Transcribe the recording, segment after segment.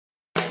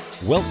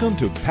Welcome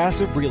to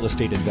Passive Real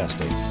Estate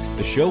Investing,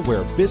 the show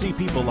where busy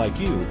people like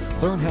you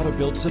learn how to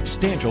build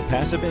substantial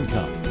passive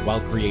income while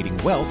creating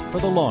wealth for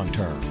the long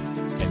term.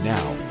 And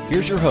now,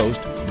 here's your host,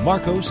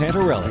 Marco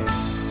Santarelli.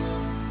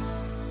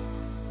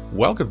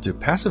 Welcome to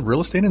Passive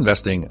Real Estate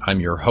Investing. I'm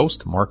your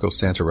host, Marco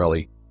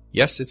Santarelli.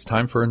 Yes, it's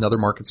time for another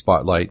market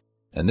spotlight,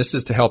 and this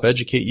is to help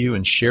educate you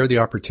and share the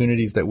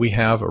opportunities that we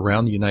have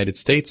around the United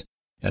States.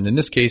 And in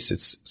this case,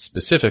 it's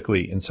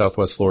specifically in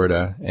Southwest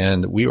Florida,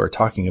 and we are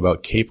talking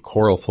about Cape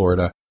Coral,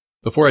 Florida.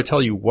 Before I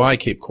tell you why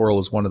Cape Coral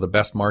is one of the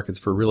best markets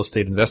for real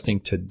estate investing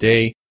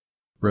today,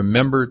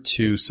 remember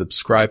to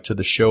subscribe to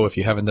the show if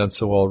you haven't done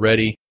so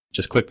already.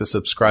 Just click the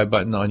subscribe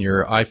button on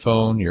your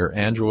iPhone, your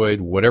Android,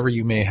 whatever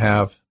you may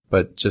have,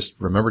 but just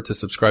remember to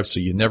subscribe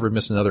so you never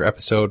miss another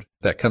episode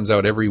that comes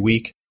out every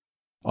week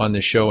on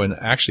this show. And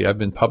actually, I've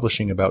been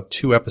publishing about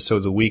 2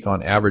 episodes a week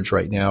on average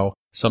right now,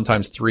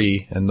 sometimes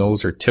 3, and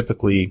those are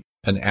typically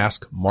an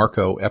Ask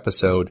Marco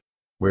episode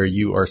where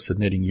you are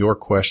submitting your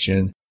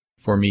question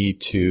for me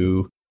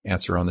to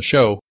answer on the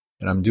show.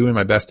 And I'm doing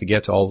my best to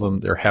get to all of them.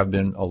 There have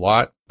been a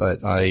lot,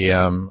 but I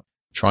am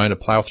trying to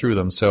plow through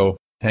them, so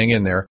hang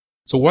in there.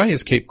 So why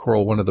is Cape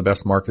Coral one of the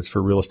best markets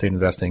for real estate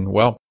investing?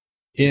 Well,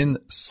 in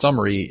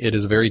summary, it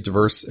is a very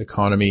diverse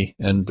economy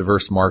and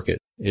diverse market.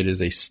 It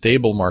is a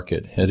stable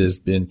market. It has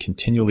been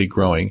continually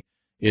growing.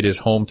 It is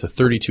home to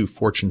 32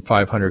 Fortune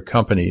 500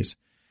 companies.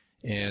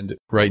 And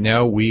right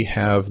now we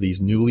have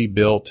these newly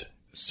built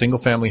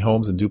single-family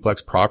homes and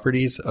duplex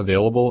properties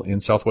available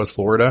in Southwest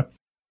Florida.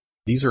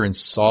 These are in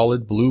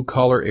solid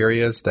blue-collar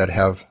areas that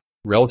have,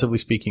 relatively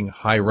speaking,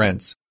 high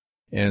rents.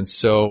 And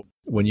so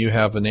when you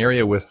have an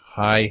area with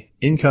high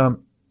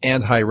income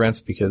and high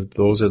rents, because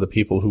those are the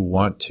people who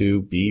want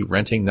to be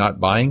renting, not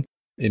buying,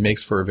 it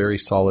makes for a very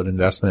solid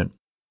investment.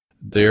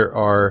 There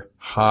are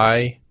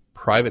high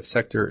private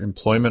sector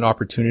employment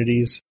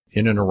opportunities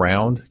in and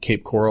around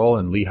Cape Coral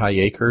and Lehigh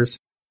Acres.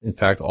 In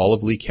fact, all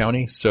of Lee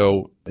County.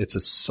 So it's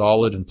a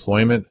solid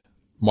employment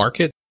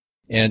market.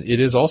 And it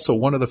is also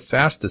one of the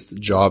fastest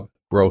job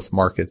growth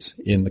markets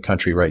in the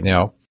country right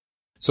now.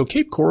 So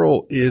Cape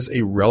Coral is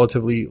a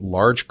relatively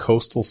large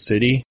coastal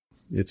city.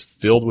 It's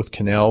filled with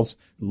canals,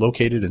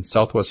 located in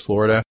Southwest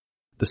Florida.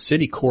 The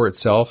city core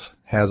itself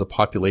has a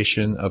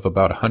population of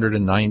about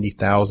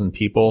 190,000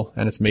 people,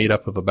 and it's made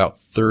up of about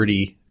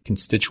 30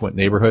 constituent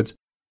neighborhoods.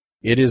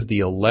 It is the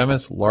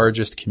 11th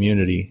largest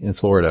community in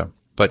Florida,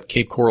 but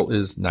Cape Coral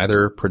is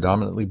neither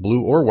predominantly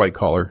blue or white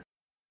collar.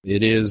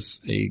 It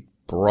is a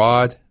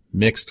broad,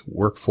 mixed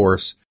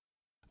workforce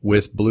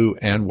with blue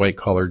and white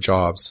collar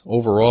jobs.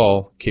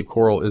 Overall, Cape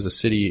Coral is a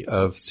city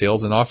of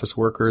sales and office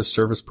workers,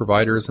 service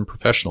providers, and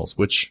professionals,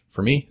 which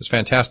for me is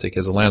fantastic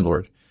as a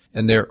landlord.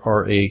 And there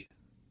are a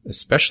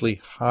especially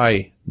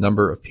high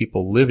number of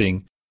people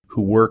living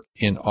who work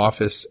in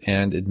office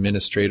and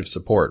administrative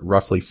support,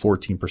 roughly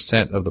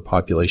 14% of the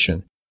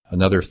population.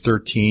 Another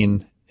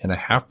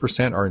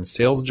 13.5% are in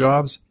sales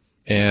jobs,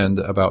 and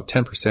about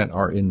 10%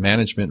 are in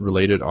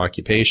management-related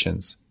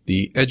occupations.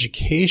 The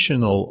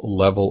educational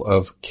level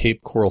of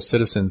Cape Coral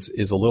citizens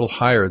is a little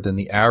higher than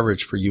the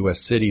average for U.S.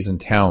 cities and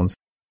towns.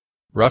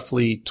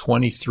 Roughly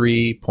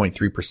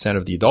 23.3%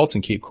 of the adults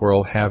in Cape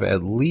Coral have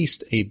at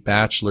least a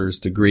bachelor's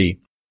degree,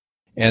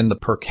 and the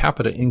per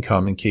capita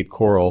income in Cape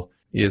Coral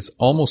is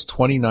almost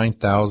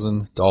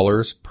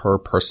 $29,000 per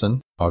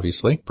person,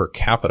 obviously, per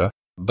capita.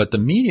 But the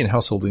median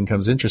household income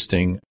is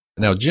interesting.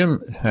 Now,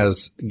 Jim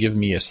has given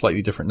me a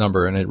slightly different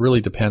number, and it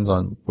really depends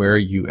on where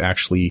you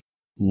actually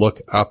look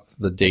up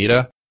the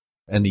data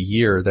and the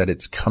year that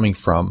it's coming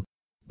from.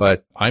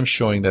 But I'm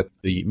showing that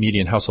the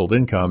median household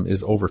income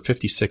is over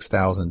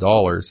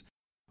 $56,000,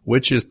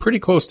 which is pretty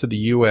close to the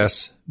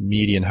U.S.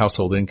 median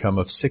household income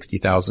of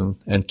 $60,000.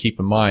 And keep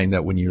in mind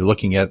that when you're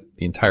looking at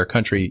the entire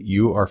country,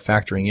 you are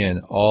factoring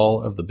in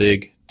all of the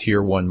big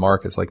tier 1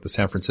 markets like the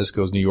San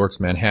Franciscos, New Yorks,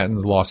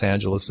 Manhattans, Los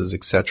Angeleses,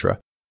 etc.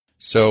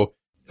 So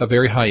a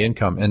very high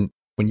income. And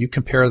when you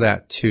compare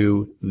that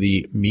to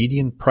the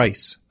median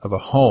price of a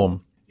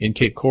home in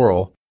Cape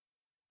Coral,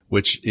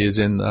 which is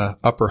in the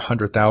upper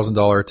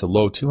 $100,000 to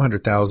low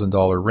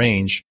 $200,000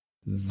 range,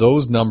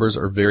 those numbers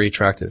are very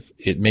attractive.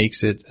 It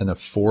makes it an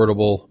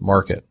affordable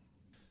market.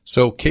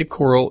 So Cape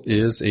Coral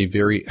is a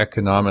very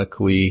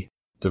economically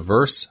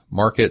diverse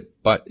market,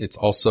 but it's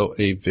also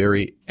a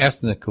very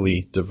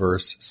ethnically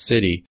diverse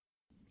city.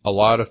 A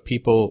lot of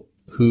people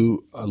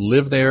who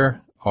live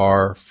there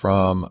are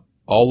from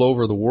all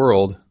over the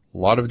world, a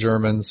lot of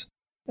Germans,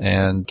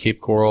 and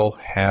Cape Coral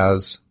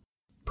has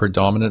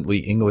predominantly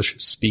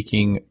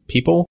English-speaking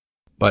people,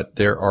 but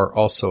there are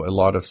also a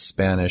lot of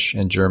Spanish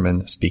and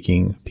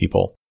German-speaking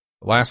people.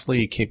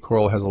 Lastly, Cape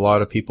Coral has a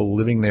lot of people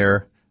living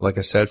there, like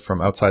I said,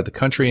 from outside the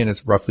country, and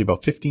it's roughly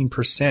about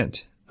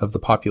 15% of the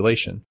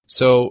population.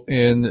 So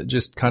in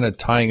just kind of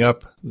tying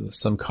up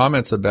some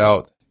comments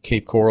about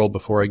Cape Coral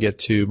before I get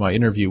to my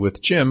interview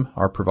with Jim,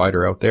 our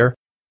provider out there,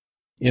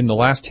 in the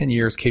last 10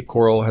 years, Cape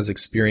Coral has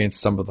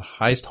experienced some of the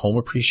highest home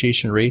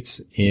appreciation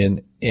rates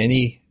in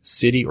any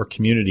city or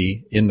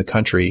community in the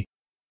country.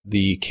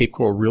 The Cape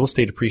Coral real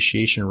estate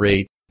appreciation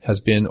rate has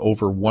been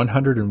over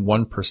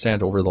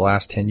 101% over the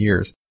last 10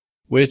 years,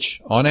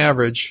 which on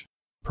average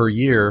per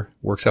year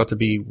works out to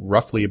be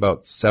roughly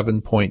about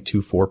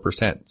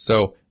 7.24%.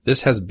 So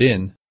this has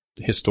been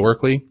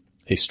historically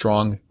a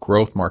strong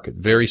growth market,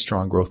 very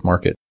strong growth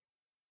market.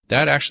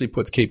 That actually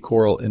puts Cape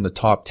Coral in the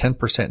top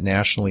 10%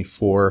 nationally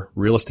for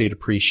real estate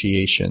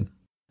appreciation.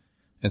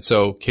 And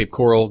so Cape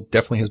Coral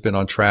definitely has been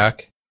on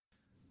track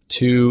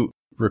to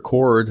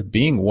record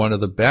being one of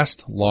the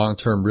best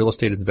long-term real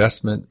estate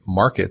investment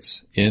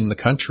markets in the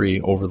country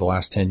over the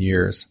last 10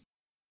 years.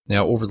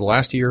 Now, over the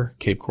last year,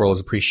 Cape Coral has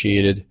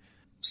appreciated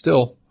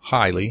still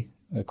highly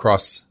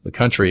across the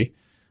country,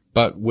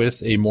 but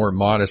with a more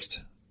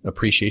modest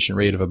appreciation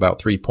rate of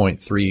about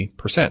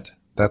 3.3%.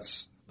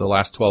 That's the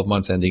last 12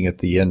 months ending at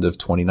the end of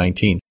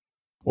 2019.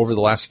 Over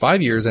the last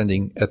 5 years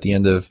ending at the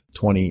end of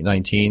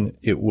 2019,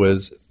 it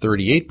was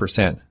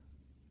 38%.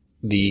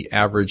 The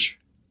average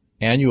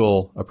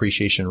annual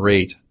appreciation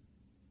rate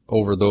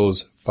over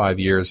those 5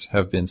 years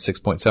have been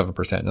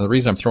 6.7%. Now, the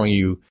reason I'm throwing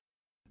you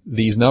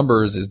these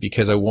numbers is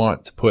because I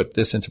want to put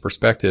this into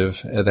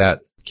perspective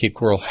that Cape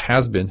Coral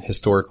has been,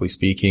 historically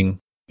speaking,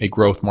 a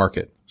growth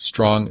market,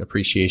 strong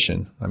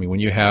appreciation. I mean, when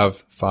you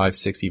have 5,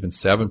 6, even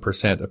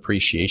 7%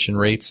 appreciation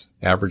rates,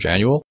 average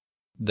annual,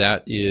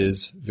 that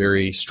is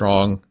very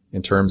strong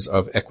in terms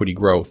of equity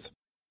growth.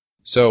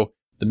 So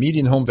the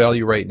median home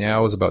value right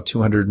now is about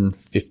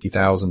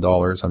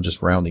 $250,000. I'm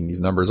just rounding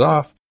these numbers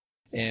off.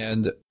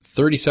 And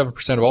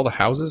 37% of all the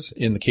houses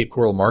in the Cape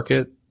Coral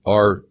market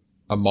are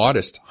a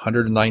modest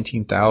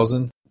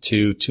 $119,000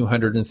 to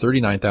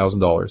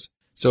 $239,000.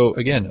 So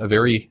again, a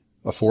very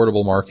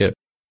affordable market.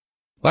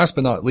 Last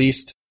but not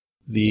least,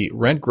 the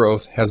rent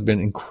growth has been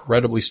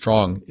incredibly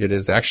strong. It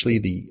is actually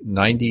the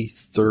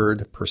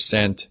 93rd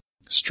percent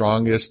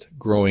strongest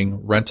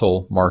growing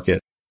rental market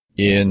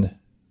in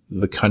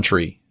the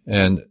country.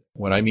 And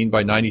what I mean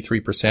by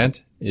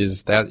 93%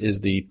 is that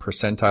is the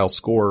percentile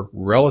score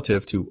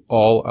relative to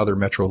all other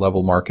metro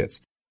level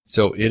markets.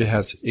 So it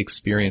has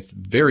experienced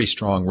very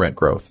strong rent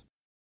growth.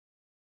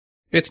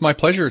 It's my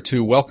pleasure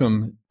to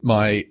welcome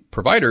my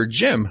provider,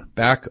 Jim,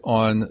 back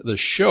on the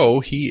show.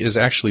 He is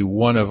actually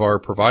one of our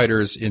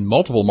providers in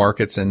multiple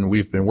markets, and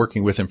we've been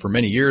working with him for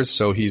many years.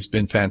 So he's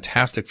been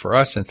fantastic for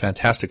us and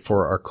fantastic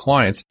for our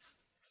clients.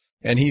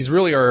 And he's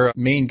really our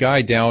main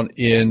guy down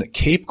in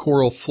Cape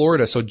Coral,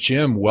 Florida. So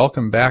Jim,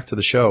 welcome back to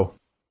the show.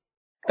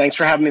 Thanks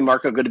for having me,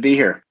 Marco. Good to be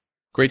here.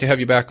 Great to have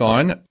you back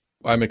on.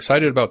 I'm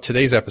excited about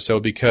today's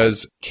episode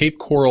because Cape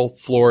Coral,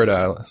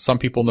 Florida, some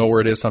people know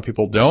where it is, some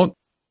people don't.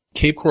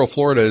 Cape Coral,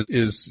 Florida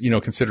is,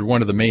 considered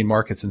one of the main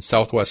markets in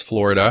Southwest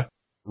Florida,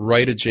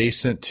 right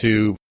adjacent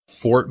to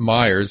Fort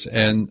Myers.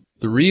 And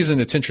the reason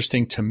it's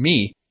interesting to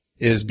me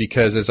is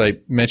because, as I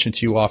mentioned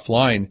to you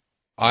offline,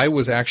 I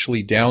was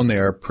actually down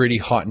there pretty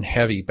hot and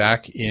heavy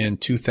back in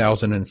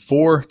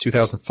 2004,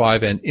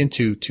 2005, and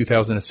into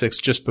 2006,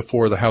 just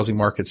before the housing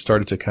market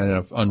started to kind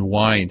of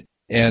unwind.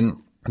 And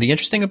the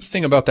interesting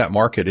thing about that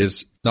market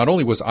is not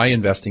only was I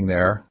investing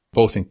there,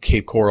 both in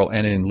Cape Coral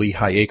and in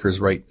Lehigh Acres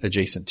right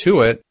adjacent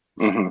to it,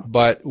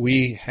 but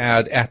we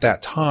had at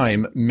that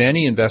time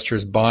many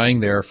investors buying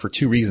there for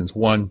two reasons.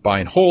 One, buy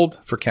and hold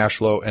for cash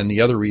flow. And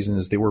the other reason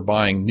is they were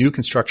buying new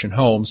construction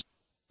homes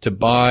to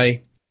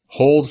buy,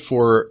 hold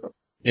for,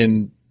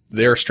 in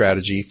their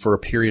strategy, for a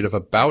period of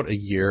about a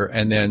year,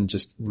 and then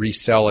just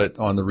resell it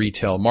on the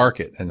retail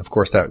market. And of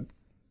course that,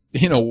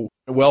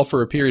 well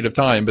for a period of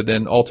time, but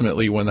then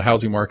ultimately when the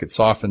housing market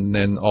softened,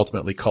 then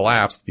ultimately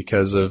collapsed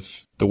because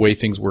of the way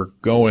things were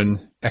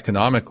going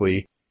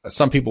economically,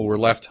 some people were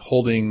left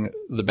holding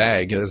the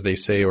bag, as they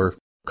say, or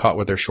caught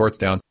with their shorts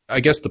down.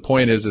 I guess the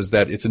point is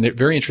that it's a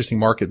very interesting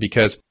market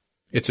because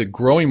it's a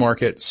growing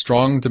market,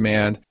 strong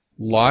demand,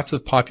 lots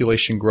of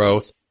population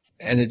growth,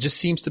 and it just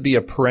seems to be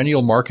a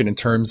perennial market in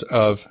terms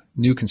of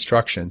new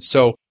construction.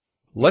 So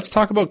let's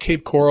talk about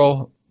Cape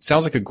Coral.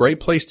 Sounds like a great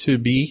place to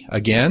be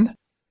again.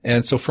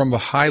 And so from a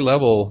high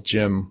level,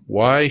 Jim,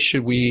 why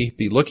should we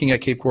be looking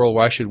at Cape Coral?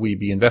 Why should we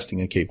be investing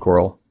in Cape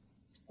Coral?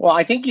 Well,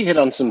 I think you hit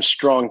on some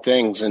strong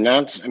things, and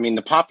that's,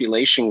 the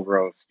population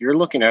growth. You're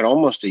looking at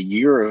almost a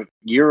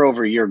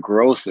year-over-year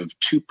growth of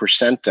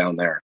 2% down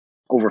there.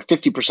 Over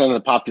 50% of the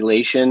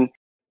population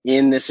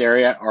in this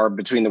area are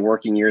between the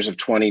working years of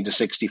 20 to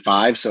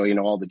 65. So,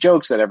 all the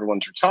jokes that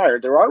everyone's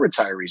retired, there are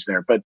retirees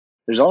there, but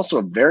there's also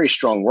a very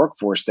strong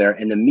workforce there.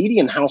 And the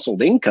median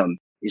household income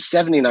is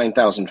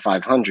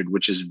 $79,500,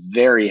 which is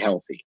very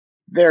healthy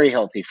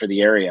for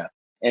the area.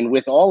 And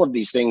with all of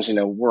these things,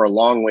 we're a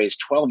long ways,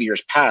 12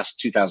 years past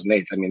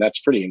 2008.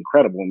 That's pretty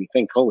incredible when you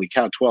think, holy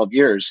cow, 12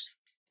 years.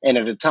 And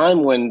at a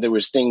time when there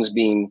was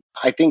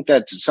I think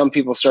that some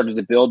people started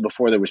to build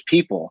before there was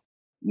people.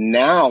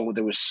 Now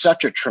there was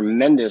such a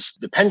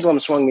the pendulum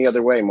swung the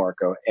other way,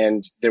 Marco,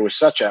 and there was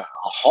such a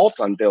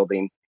halt on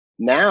building.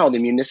 Now the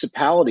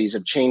municipalities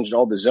have changed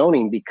all the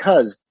zoning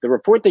because the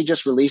report they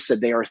just released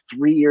said they are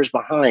 3 years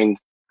behind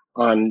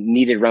on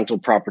needed rental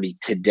property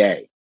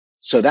today.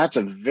 So that's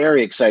a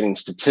very exciting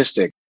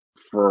statistic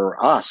for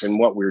us and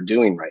what we're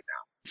doing right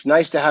now. It's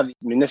nice to have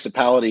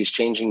municipalities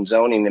changing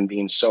zoning and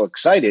being so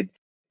excited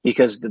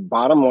because the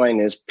bottom line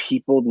is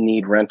people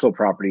need rental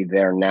property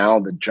there now.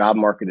 The job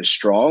market is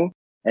strong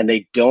and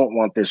they don't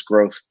want this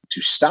growth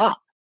to stop.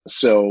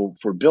 So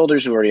for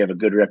builders who already have a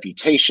good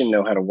reputation,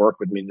 know how to work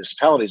with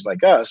municipalities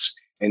like us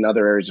in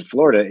other areas of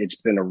Florida, it's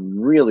been a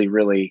really,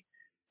 really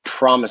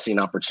promising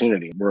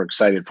opportunity. We're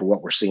excited for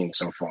what we're seeing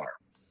so far.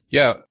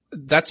 Yeah,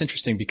 that's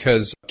interesting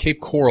because Cape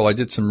Coral, I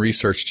did some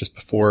research just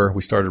before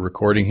we started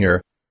recording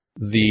here.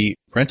 The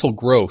rental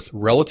growth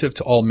relative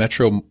to all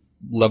metro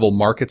level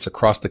markets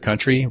across the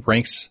country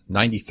ranks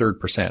 93rd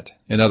percent.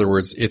 In other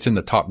words, it's in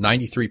the top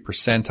 93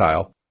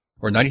 percentile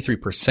or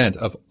 93%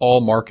 of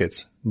all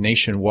markets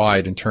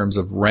nationwide in terms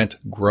of rent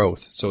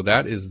growth. So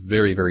that is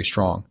very, very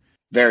strong.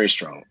 Very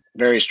strong.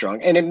 Very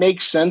strong. And it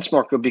makes sense,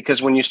 Marco,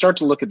 because when you start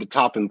to look at the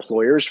top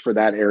employers for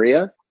that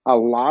area, a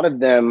lot of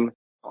them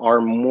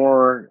are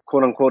more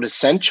quote unquote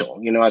essential.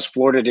 You know, as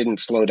Florida didn't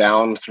slow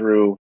down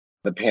through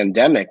the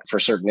pandemic for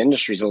certain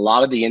industries, a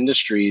lot of the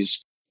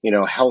industries, you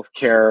know,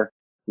 healthcare,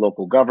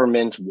 local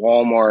government,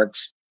 Walmart,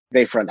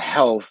 Bayfront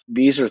Health,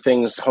 these are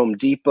things, Home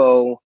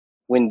Depot,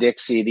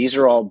 Winn-Dixie, these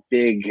are all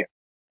big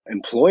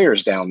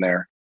employers down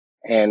there.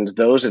 And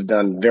those have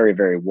done very,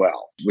 very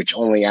well, which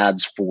only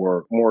adds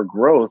for more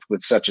growth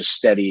with such a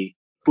steady,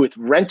 with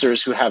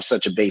renters who have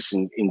such a base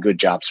in good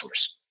job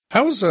source.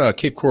 How is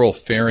Cape Coral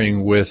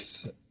faring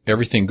with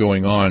everything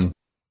going on,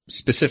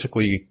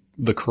 specifically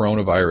the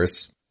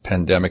coronavirus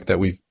pandemic that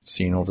we've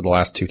seen over the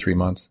last 2-3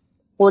 months?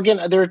 Well,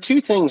 again, there are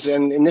two things,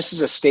 and this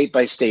is a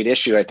state-by-state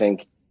issue, I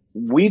think.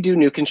 We do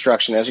new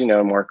construction, as you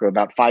know, Marco.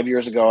 About 5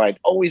 years ago, I'd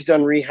always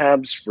done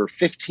rehabs. For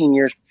 15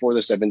 years before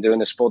this, I've been doing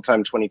this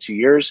full-time 22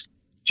 years.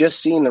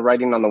 Just seeing the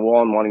writing on the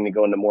wall and wanting to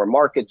go into more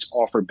markets,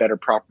 offer better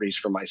properties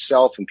for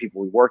myself and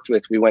people we worked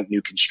with, we went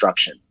new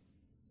construction.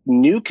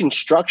 New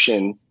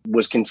construction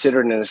was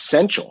considered an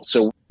essential.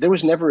 So there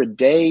was never a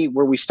day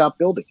where we stopped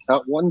building,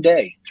 not one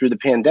day through the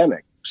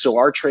pandemic. So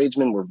our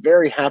tradesmen were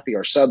very happy.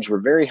 Our subs were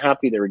very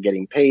happy. They were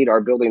getting paid.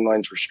 Our building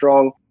lines were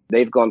strong.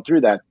 They've gone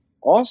through that.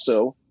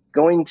 Also,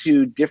 going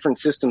to different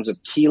systems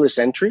of keyless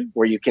entry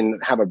where you can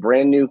have a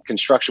brand new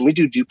construction. We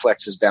do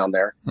duplexes down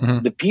there.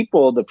 Mm-hmm. The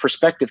people, the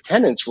prospective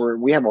tenants,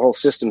 we have a whole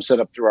system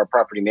set up through our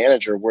property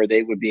manager where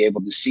they would be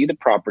able to see the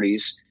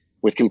properties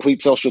with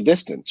complete social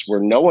distance, where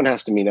no one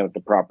has to meet at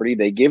the property.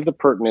 They give the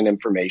pertinent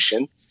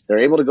information. They're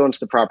able to go into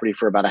the property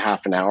for about a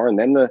half an hour, and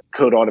then the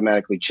code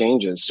automatically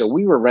changes. So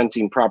we were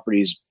renting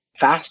properties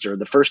faster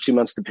the first 2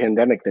 months of the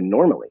pandemic than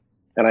normally.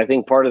 And I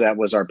think part of that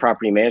was our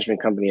property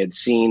management company had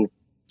seen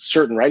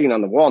certain writing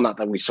on the wall, not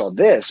that we saw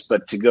this,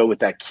 but to go with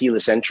that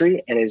keyless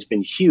entry. And it has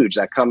been huge.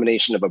 That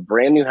combination of a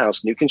brand new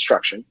house, new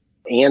construction,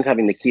 and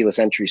having the keyless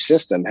entry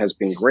system has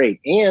been great.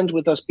 And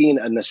with us being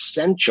an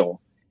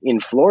essential in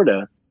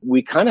Florida,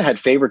 we kind of had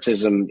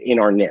favoritism in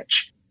our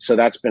niche. So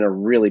that's been a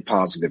really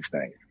positive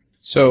thing.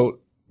 So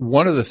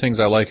one of the things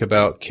I like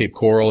about Cape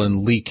Coral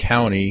and Lee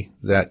County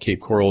that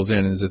Cape Coral is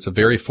in is it's a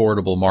very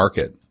affordable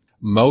market.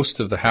 Most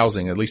of the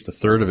housing, at least a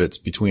third of it's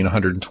between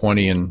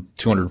 $120,000 and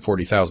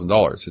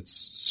 $240,000.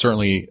 It's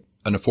certainly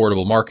an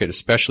affordable market,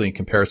 especially in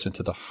comparison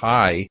to the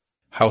high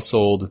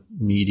household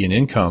median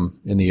income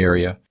in the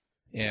area.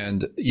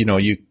 And, you know,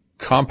 you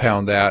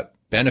compound that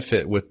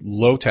benefit with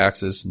low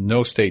taxes,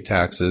 no state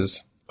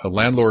taxes, a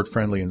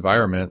landlord-friendly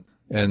environment,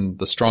 and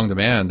the strong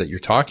demand that you're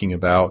talking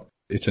about.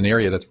 It's an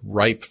area that's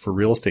ripe for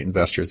real estate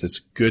investors. It's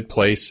a good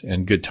place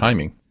and good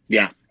timing.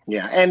 Yeah.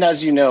 And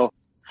as you know,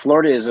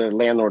 Florida is a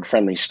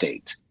landlord-friendly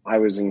state. I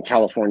was in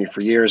California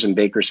for years in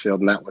Bakersfield,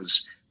 and that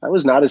was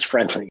not as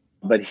friendly.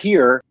 But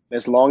here,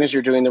 as long as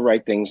you're doing the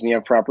right things and you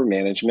have proper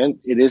management,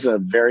 it is a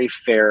very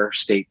fair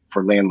state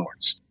for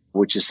landlords,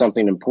 which is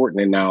something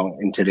important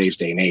in today's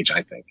day and age,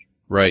 I think.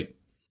 Right.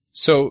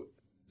 So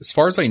as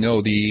far as I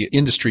know, the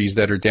industries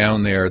that are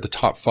down there, the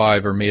top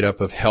 5 are made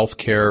up of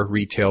healthcare,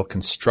 retail,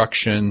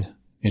 construction,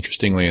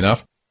 interestingly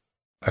enough,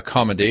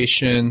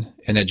 accommodation,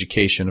 and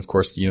education. Of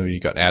course, you know, you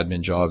got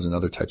admin jobs and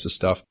other types of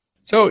stuff.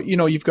 So, you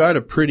know, you've got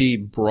a pretty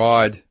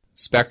broad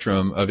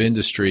spectrum of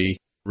industry.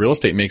 Real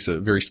estate makes a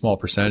very small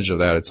percentage of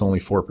that. It's only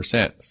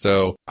 4%.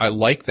 So I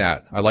like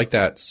that. I like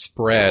that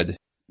spread.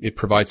 It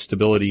provides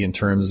stability in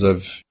terms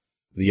of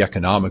the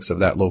economics of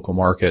that local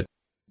market.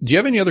 Do you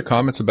have any other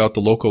comments about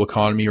the local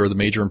economy or the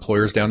major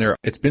employers down there?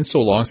 It's been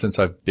so long since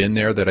I've been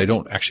there that I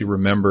don't actually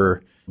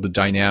remember the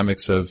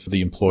dynamics of the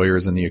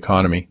employers and the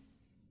economy.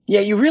 Yeah,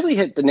 you really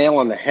hit the nail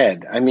on the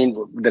head. I mean,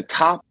 the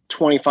top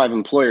 25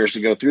 employers, to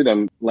go through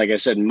them, like I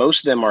said, most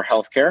of them are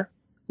healthcare,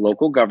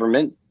 local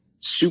government,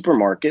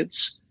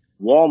 supermarkets,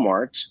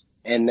 Walmart,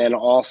 and then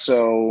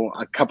also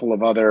a couple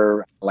of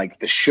other, like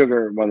the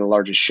sugar, one of the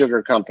largest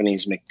sugar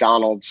companies,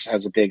 McDonald's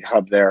has a big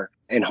hub there,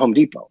 and Home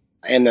Depot.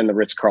 And then the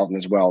Ritz-Carlton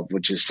as well,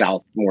 which is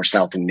more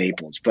south in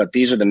Naples. But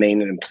these are the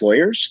main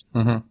employers.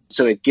 Mm-hmm.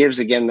 So it gives,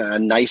 again, a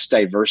nice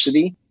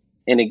diversity.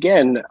 And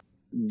again,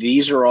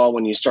 these are all,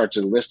 when you start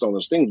to list all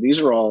those things,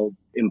 these are all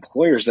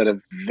employers that have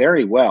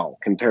very well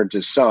compared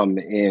to some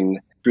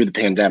through the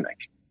pandemic.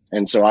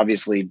 And so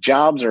obviously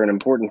jobs are an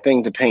important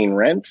thing to paying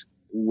rent.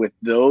 With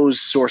those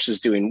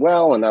sources doing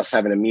well and us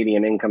having a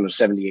median income of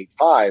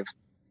 $78,500,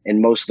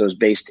 and most of those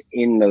based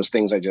in those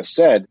things I just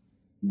said,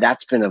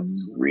 that's been a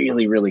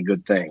really, really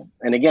good thing.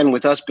 And again,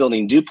 with us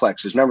building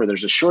duplexes, remember,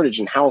 there's a shortage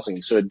in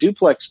housing. So a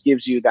duplex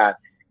gives you that,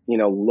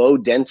 low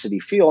density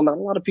feel. Not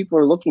a lot of people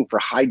are looking for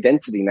high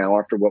density now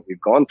after what we've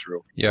gone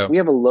through. Yeah. We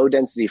have a low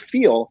density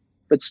feel,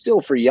 but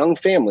still for young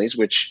families,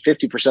 which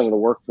 50% of the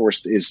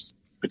workforce is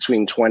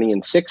between 20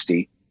 and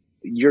 60,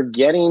 you're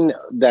getting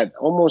that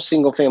almost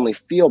single family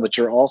feel, but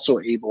you're also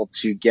able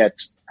to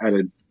get at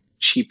a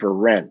cheaper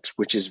rent,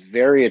 which is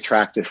very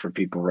attractive for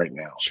people right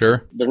now.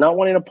 Sure. They're not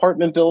wanting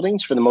apartment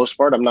buildings for the most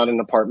part. I'm not in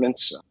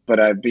apartments, but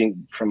I've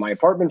been from my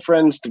apartment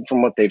friends,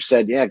 from what they've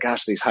said, yeah,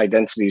 gosh, these high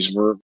densities,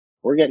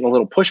 we're getting a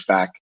little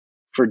pushback.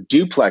 For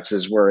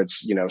duplexes where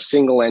it's,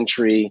 single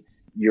entry,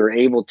 you're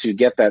able to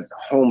get that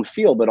home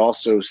feel, but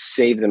also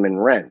save them in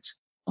rent.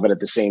 But at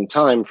the same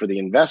time, for the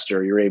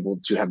investor, you're able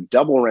to have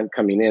double rent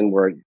coming in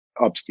where it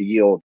ups the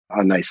yield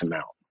a nice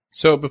amount.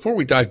 So before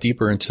we dive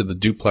deeper into the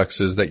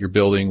duplexes that you're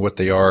building, what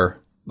they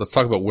are, let's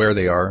talk about where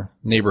they are.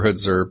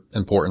 Neighborhoods are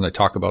important. I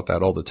talk about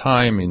that all the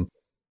time. And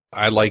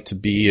I like to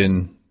be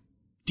in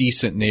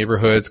decent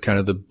neighborhoods, kind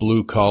of the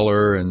blue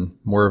collar and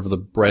more of the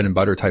bread and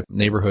butter type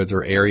neighborhoods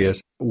or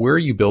areas. Where are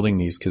you building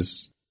these?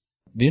 Because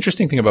the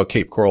interesting thing about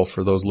Cape Coral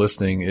for those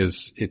listening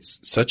is it's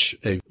such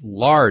a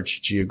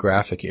large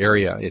geographic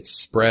area. It's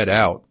spread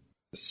out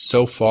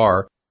so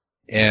far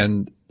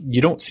and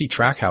you don't see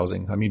tract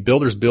housing. I mean,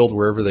 builders build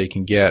wherever they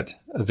can get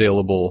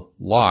available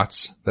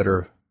lots that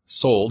are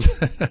sold,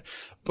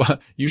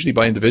 but usually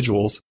by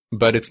individuals,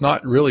 but it's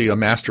not really a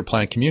master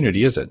plan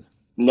community, is it?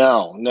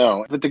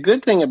 No. But the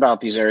good thing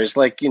about these areas,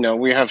 like,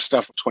 we have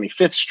stuff at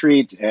 25th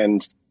Street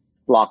and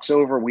blocks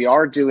over. We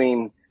are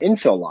doing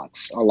infill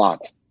lots a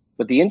lot.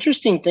 But the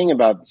interesting thing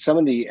about some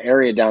of the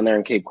area down there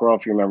in Cape Coral,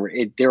 if you remember,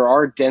 there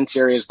are dense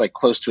areas like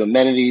close to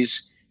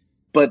amenities,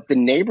 but the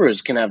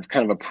neighborhoods can have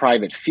kind of a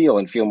private feel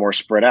and feel more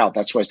spread out.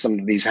 That's why some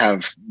of these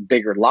have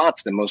bigger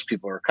lots than most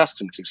people are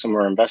accustomed to. Some of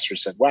our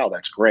investors said, wow,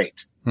 that's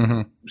great.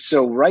 Mm-hmm.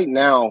 So right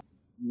now,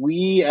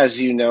 we, as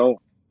you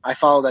know, I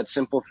follow that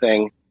simple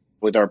thing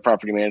with our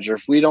property manager.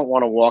 If we don't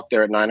want to walk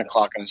there at 9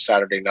 o'clock on a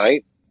Saturday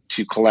night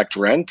to collect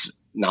rent,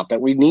 not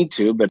that we need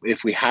to, but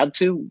if we had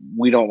to,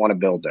 we don't want to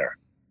build there.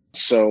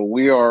 So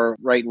we are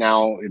right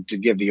now, to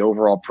give the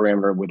overall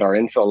parameter with our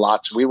infill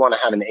lots, we want to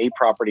have an A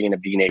property and a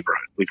B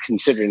neighborhood. We've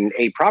considered an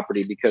A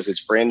property because it's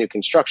brand new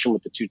construction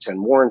with the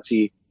 210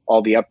 warranty,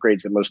 all the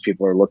upgrades that most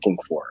people are looking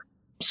for.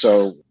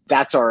 So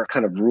that's our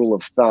kind of rule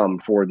of thumb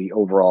for the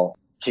overall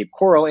Cape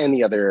Coral and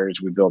the other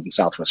areas we build in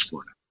Southwest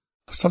Florida.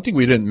 Something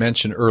we didn't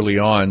mention early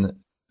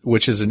on,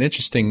 which is an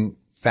interesting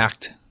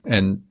fact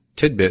and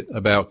tidbit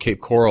about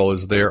Cape Coral,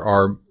 is there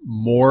are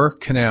more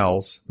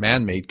canals,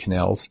 man-made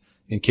canals,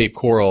 in Cape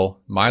Coral,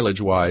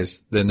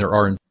 mileage-wise, than there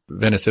are in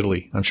Venice,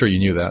 Italy. I'm sure you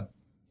knew that.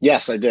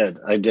 Yes, I did.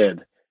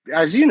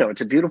 As you know, it's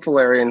a beautiful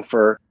area, and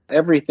for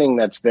everything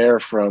that's there,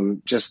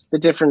 from just the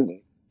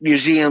different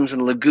museums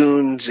and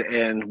lagoons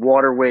and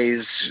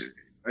waterways,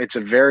 it's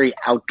a very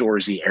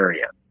outdoorsy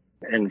area.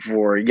 And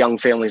for young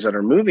families that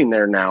are moving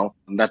there now,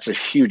 that's a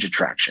huge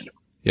attraction.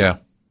 Yeah,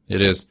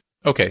 it is.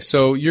 Okay,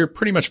 so you're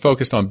pretty much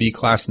focused on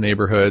B-class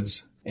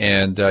neighborhoods,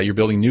 and you're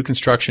building new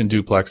construction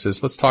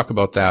duplexes. Let's talk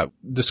about that.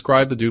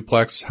 Describe the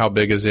duplex. How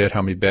big is it?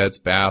 How many beds,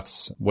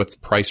 baths? What's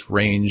the price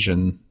range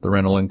and the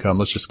rental income?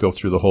 Let's just go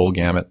through the whole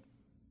gamut.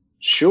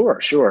 Sure.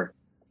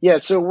 Yeah,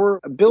 so we're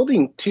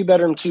building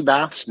 2-bedroom, 2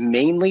 baths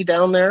mainly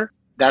down there.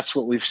 That's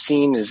what we've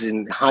seen is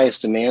in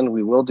highest demand.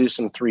 We will do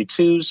some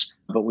 3-2s,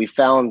 but we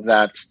found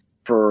that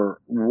for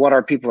what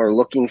our people are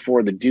looking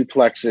for, the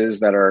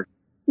duplexes that are,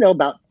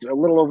 about a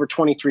little over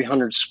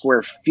 2,300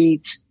 square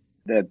feet,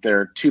 that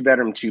they're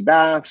 2-bedroom, 2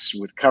 baths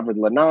with covered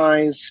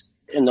lanais,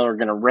 and they're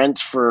going to rent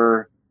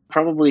for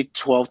probably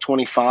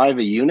 $1,225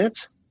 a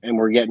unit, and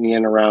we're getting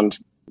in around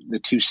the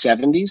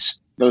 270s.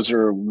 Those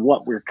are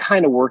what we're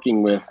kind of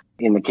working with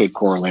in the Cape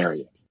Coral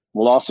area.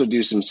 We'll also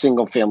do some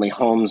single-family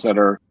homes that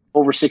are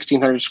over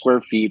 1,600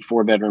 square feet,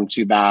 4-bedroom,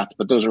 2 bath,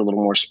 but those are a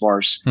little more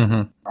sparse.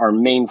 Mm-hmm. Our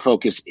main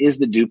focus is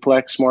the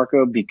duplex,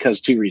 Marco,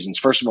 because 2 reasons.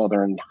 First of all,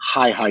 they're in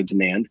high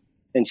demand.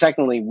 And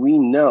secondly, we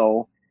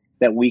know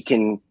that we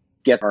can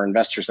get our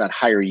investors that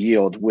higher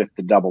yield with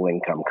the double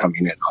income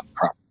coming in on the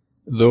property.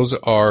 Those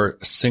are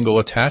single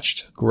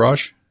attached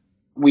garage?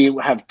 We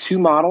have 2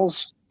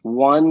 models,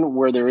 one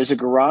where there is a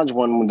garage,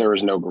 one where there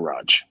is no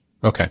garage.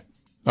 Okay.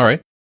 All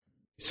right.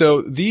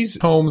 So these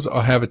homes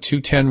have a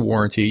 210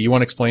 warranty. You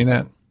want to explain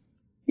that?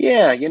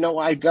 Yeah.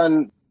 I've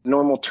done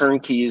normal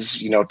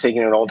turnkeys,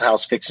 taking an old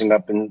house, fixing it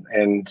up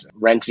and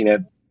renting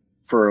it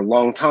for a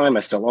long time.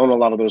 I still own a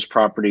lot of those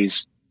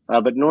properties.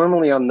 But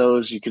normally on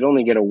those, you could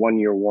only get a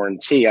 1-year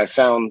warranty. I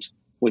found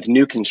with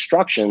new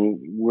construction,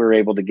 we're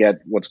able to get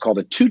what's called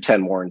a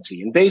 210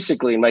 warranty. And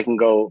basically, and I can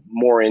go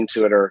more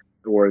into it or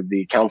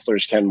the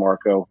counselors can,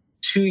 Marco,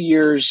 2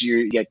 years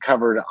you get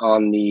covered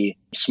on the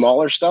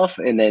smaller stuff,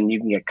 and then you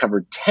can get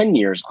covered 10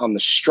 years on the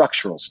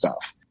structural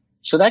stuff.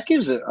 So that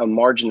gives a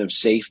margin of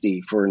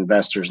safety for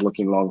investors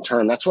looking long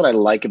term. That's what I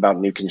like about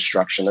new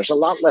construction. There's a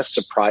lot less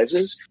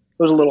surprises,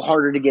 was a little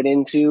harder to get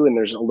into, and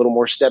there's a little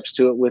more steps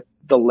to it with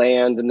the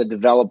land and the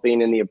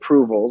developing and the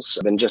approvals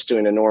than just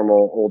doing a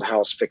normal old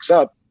house fix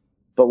up.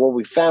 But what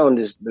we found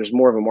is there's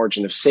more of a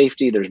margin of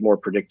safety, there's more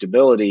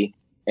predictability.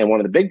 And one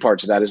of the big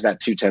parts of that is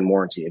that 2-10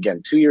 warranty.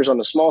 Again, 2 years on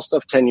the small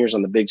stuff, 10 years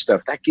on the big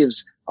stuff. That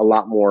gives a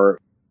lot more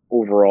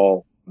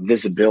overall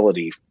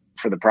visibility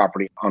for the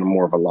property on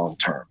more of a long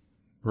term.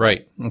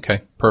 Right.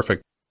 Okay.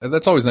 Perfect.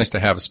 That's always nice to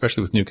have,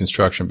 especially with new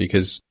construction,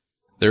 because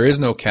there is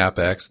no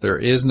CapEx, there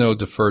is no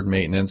deferred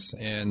maintenance,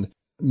 and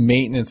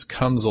maintenance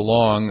comes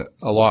along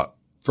a lot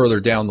further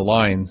down the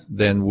line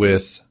than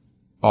with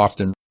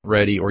often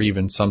ready or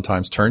even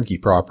sometimes turnkey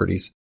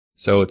properties.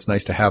 So it's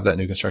nice to have that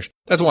new construction.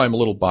 That's why I'm a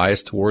little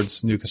biased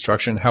towards new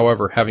construction.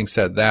 However, having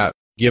said that,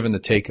 given the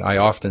take I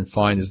often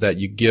find is that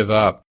you give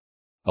up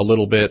a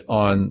little bit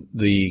on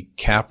the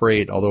cap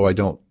rate, although I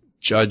don't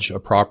judge a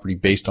property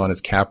based on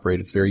its cap rate.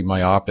 It's very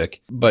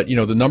myopic. But,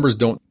 the numbers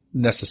don't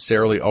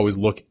necessarily always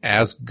look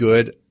as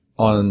good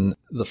on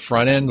the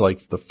front end,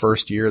 like the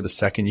first year, the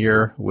second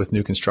year with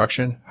new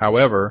construction.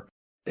 However,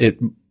 it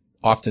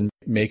often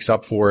makes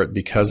up for it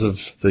because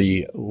of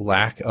the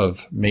lack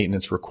of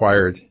maintenance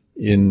required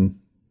in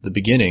the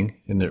beginning,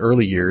 in the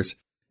early years.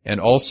 And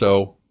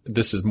also,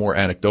 this is more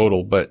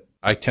anecdotal, but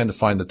I tend to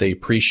find that they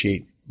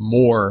appreciate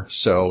more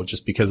so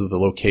just because of the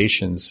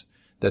locations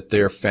that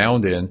they're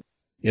found in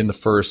the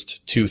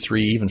first 2,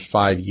 3, even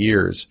 5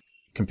 years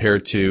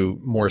compared to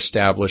more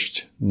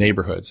established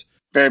neighborhoods.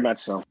 Very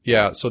much so.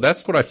 Yeah. So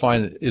that's what I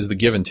find is the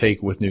give and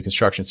take with new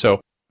construction.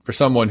 So for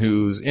someone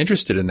who's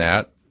interested in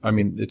that, I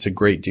mean, it's a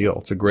great deal.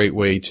 It's a great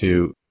way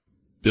to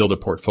build a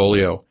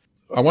portfolio.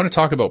 I want to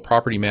talk about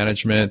property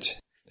management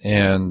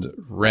and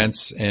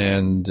rents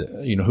and,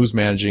 who's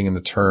managing in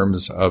the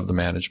terms of the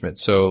management.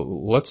 So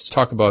let's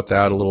talk about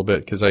that a little bit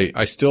because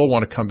I still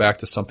want to come back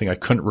to something I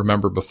couldn't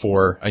remember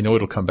before. I know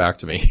it'll come back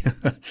to me.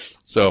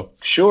 So.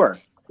 Sure.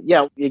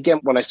 Yeah. Again,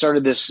 when I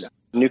started this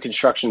new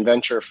construction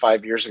venture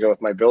 5 years ago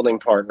with my building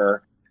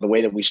partner, the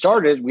way that we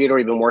started, we had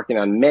already been working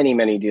on many,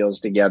 many deals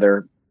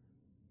together,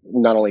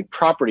 not only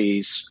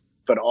properties,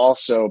 but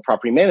also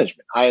property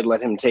management. I had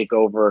let him take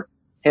over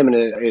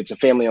it's a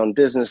family-owned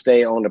business.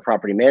 They owned a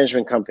property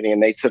management company,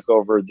 and they took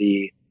over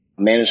the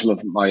management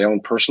of my own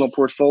personal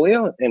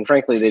portfolio. And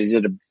frankly, they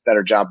did a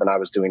better job than I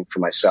was doing for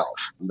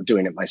myself,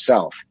 doing it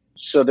myself.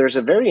 So there's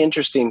a very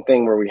interesting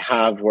thing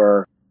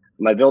where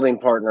my building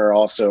partner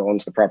also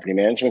owns the property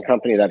management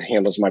company that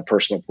handles my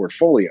personal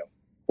portfolio.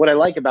 What I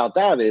like about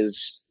that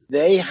is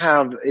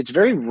it's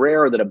very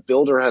rare that a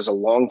builder has a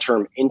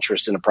long-term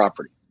interest in a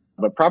property.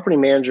 But property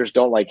managers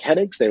don't like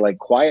headaches. They like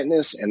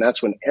quietness, and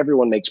that's when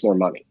everyone makes more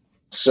money.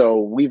 So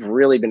we've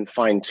really been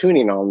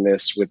fine-tuning on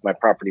this with my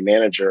property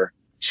manager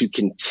to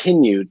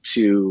continue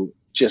to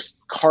just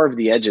carve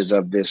the edges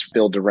of this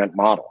build-to-rent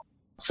model.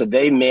 So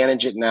they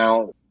manage it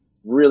now,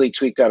 really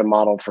tweaked out a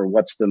model for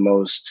what's the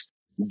most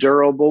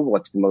durable,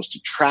 what's the most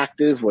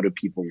attractive, what do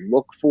people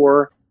look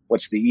for,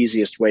 what's the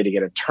easiest way to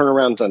get a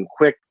turnaround done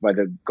quick by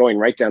going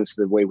right down to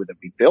the way that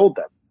we build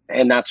them.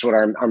 And that's what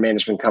our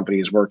management company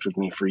has worked with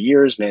me for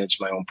years, managed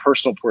my own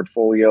personal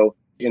portfolio.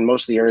 In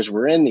most of the areas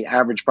we're in, the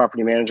average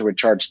property manager would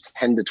charge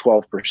 10 to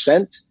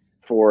 12%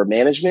 for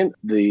management.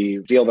 The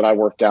deal that I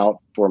worked out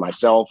for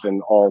myself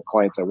and all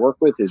clients I work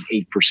with is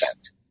 8%.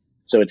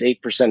 So it's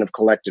 8% of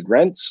collected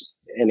rents.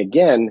 And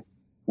again,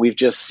 we've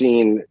just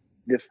seen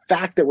the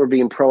fact that we're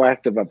being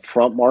proactive up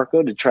front,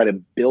 Marco, to try to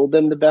build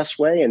them the best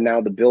way. And now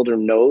the builder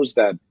knows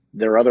that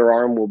their other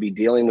arm will be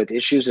dealing with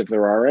issues if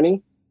there are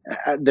any.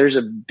 There's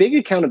a big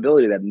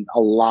accountability that a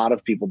lot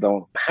of people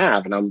don't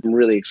have. And I'm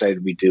really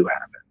excited we do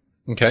have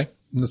it. Okay.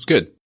 That's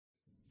good.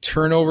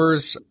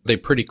 Turnovers, they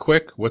pretty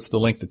quick. What's the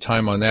length of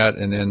time on that?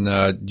 And then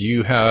do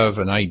you have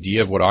an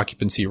idea of what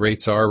occupancy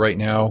rates are right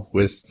now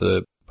with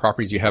the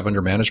properties you have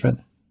under management?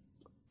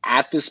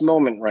 At this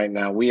moment right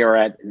now, we are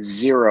at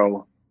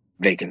 0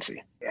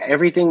 vacancy.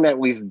 Everything that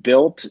we've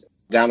built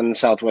down in the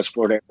Southwest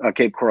Florida,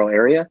 Cape Coral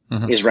area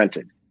is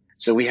rented.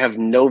 So we have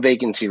no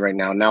vacancy right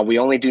now. Now, we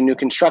only do new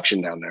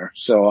construction down there.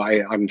 So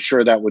I'm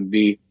sure that would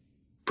be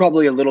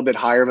probably a little bit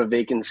higher of a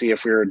vacancy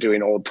if we were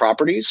doing old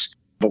properties,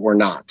 but we're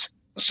not.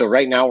 So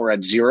right now we're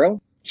at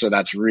 0. So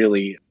that's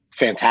really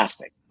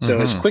fantastic.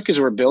 So as quick as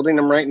we're building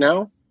them right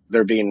now,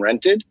 they're being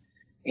rented.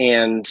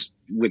 And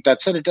with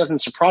that said, it doesn't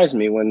surprise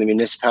me when the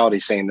municipality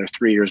is saying they're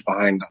 3 years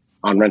behind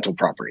on rental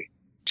property.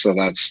 So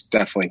that's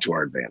definitely to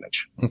our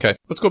advantage. Okay.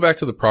 Let's go back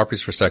to the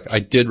properties for a sec. I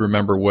did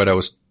remember what I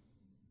was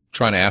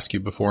trying to ask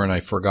you before and I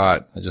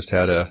forgot. I just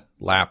had a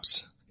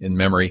lapse in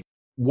memory.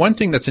 One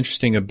thing that's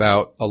interesting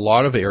about a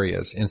lot of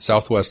areas in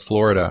Southwest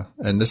Florida,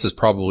 and this is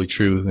probably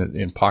true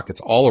in pockets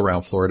all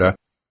around Florida,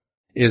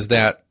 is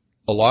that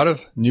a lot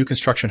of new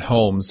construction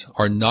homes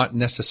are not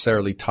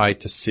necessarily tied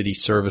to city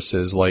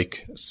services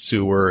like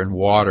sewer and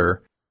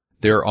water.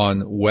 They're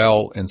on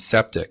well and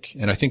septic.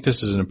 And I think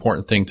this is an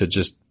important thing to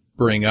just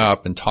bring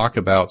up and talk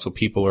about so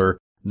people are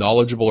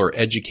knowledgeable or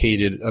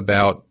educated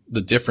about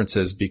the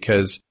differences,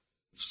 because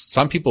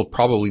some people have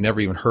probably never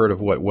even heard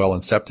of what well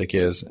and septic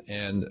is.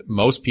 And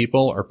most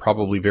people are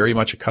probably very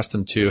much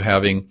accustomed to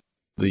having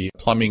the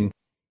plumbing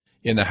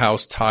in the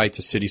house tied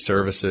to city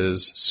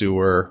services,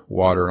 sewer,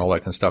 water, and all that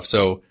kind of stuff.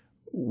 So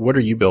what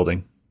are you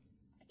building?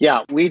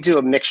 Yeah, we do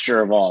a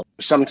mixture of all.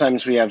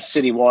 Sometimes we have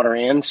city water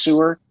and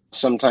sewer.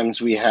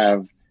 Sometimes we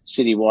have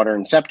city water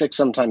and septic,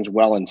 sometimes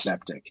well and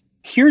septic.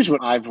 Here's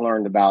what I've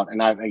learned about,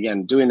 and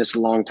again, doing this a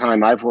long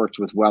time, I've worked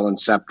with well and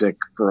septic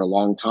for a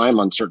long time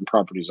on certain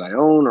properties I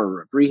own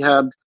or have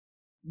rehabbed.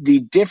 The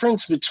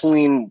difference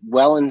between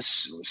well and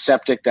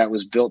septic that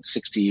was built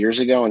 60 years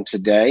ago and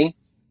today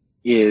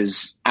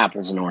is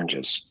apples and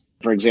oranges.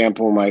 For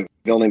example, my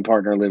building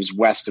partner lives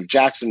west of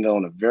Jacksonville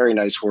in a very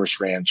nice horse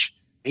ranch.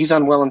 He's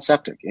on well and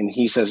septic, and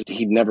he says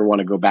he'd never want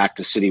to go back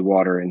to city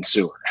water and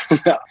sewer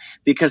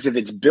because if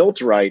it's built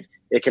right,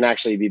 it can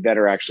actually be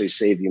better, actually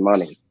save you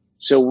money.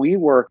 So we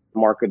work,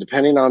 Marco,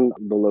 depending on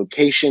the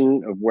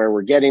location of where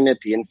we're getting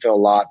it, the infill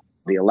lot,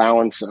 the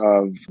allowance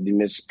of the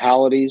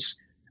municipalities,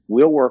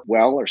 we'll work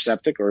well or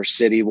septic or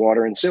city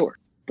water and sewer.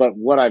 But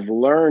what I've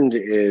learned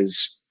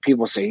is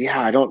people say,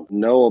 yeah, I don't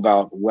know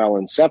about well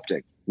and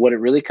septic. What it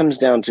really comes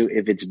down to,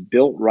 if it's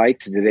built right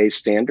to today's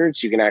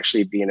standards, you can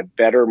actually be in a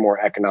better, more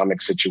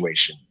economic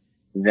situation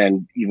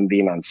than even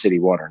being on city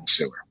water and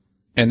sewer.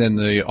 And then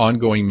the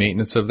ongoing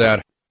maintenance of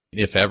that,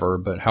 if ever,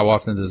 but how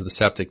often does the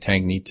septic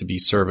tank need to be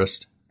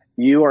serviced?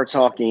 You are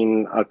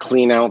talking a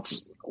clean out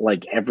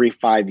like every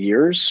 5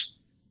 years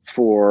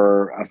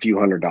for a few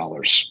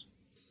 $100s.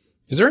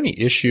 Is there any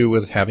issue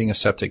with having a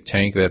septic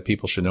tank that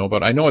people should know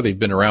about? I know they've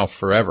been around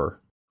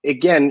forever.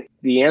 Again,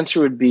 the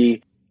answer would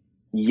be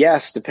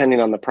yes, depending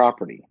on the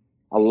property.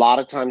 A lot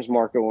of times,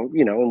 Marco,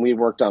 when we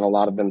worked on a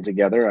lot of them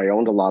together, I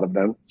owned a lot of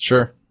them.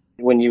 Sure.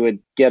 When you would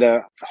get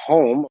a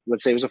home,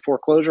 let's say it was a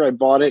foreclosure, I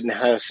bought it and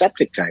had a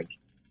septic tank.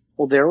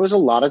 Well, there was a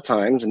lot of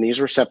times, and these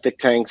were septic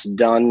tanks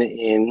done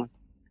in,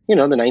 the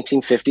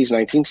 1950s,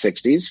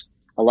 1960s.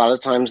 A lot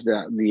of times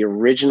the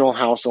original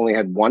house only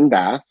had one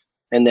bath,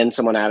 and then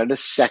someone added a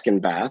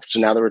second bath. So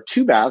now there were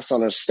two baths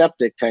on a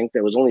septic tank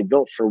that was only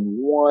built for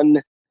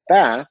one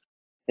bath.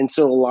 And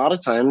so a lot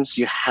of times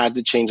you had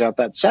to change out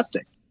that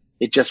septic.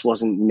 It just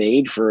wasn't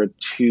made for a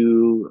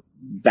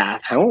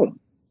 2-bath home.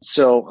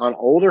 So on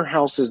older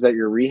houses that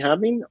you're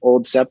rehabbing,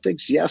 old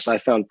septics, yes, I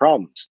found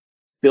problems.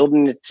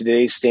 Building it to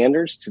today's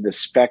standards, to the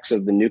specs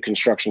of the new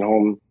construction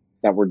home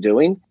that we're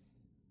doing,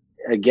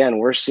 again,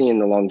 we're seeing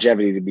the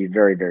longevity to be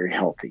very, very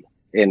healthy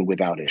and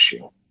without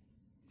issue.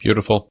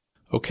 Beautiful.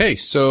 Okay,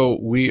 so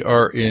we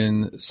are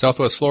in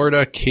Southwest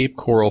Florida, Cape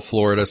Coral,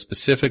 Florida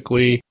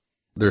specifically.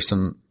 There's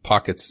some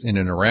pockets in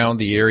and around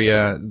the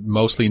area,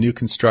 mostly new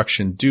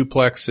construction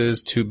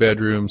duplexes, 2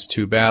 bedrooms,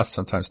 2 baths,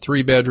 sometimes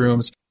 3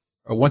 bedrooms.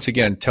 Once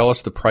again, tell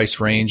us the price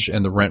range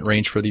and the rent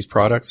range for these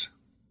products.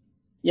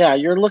 Yeah,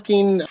 you're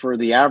looking for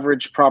the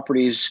average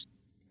properties.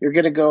 You're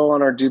going to go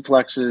on our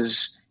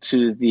duplexes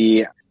to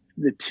the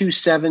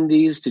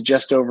 270s to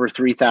just over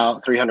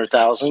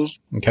 300,000.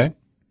 Okay.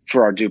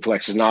 For our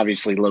duplexes, and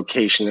obviously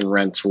location and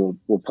rents will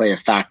play a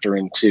factor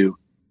into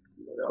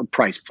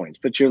price points.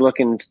 But you're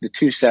looking to the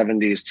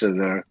 270s to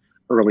the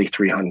early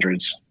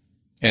 300s.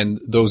 And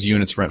those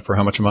units rent for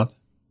how much a month?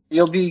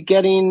 You'll be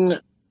getting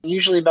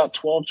usually about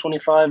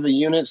 $12.25 a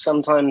unit,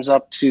 sometimes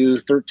up to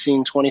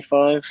 $13.25,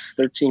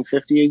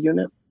 $13.50 a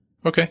unit.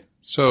 Okay.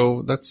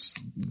 So that's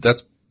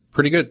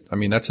pretty good. I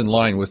mean, that's in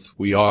line with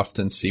we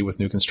often see with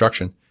new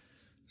construction.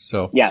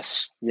 So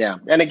yes. Yeah.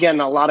 And again,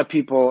 a lot of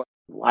people,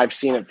 I've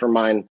seen it for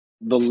mine,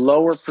 the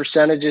lower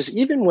percentages,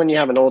 even when you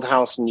have an old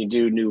house and you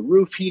do new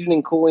roof, heating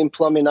and cooling,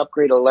 plumbing,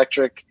 upgrade,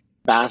 electric,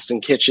 baths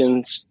and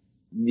kitchens,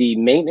 the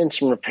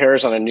maintenance and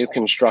repairs on a new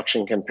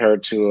construction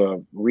compared to a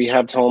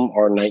rehabbed home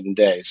are night and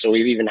day. So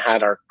we've even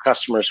had our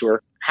customers who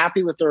are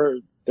happy with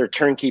their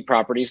turnkey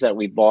properties that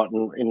we bought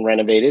and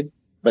renovated,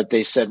 but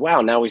they said,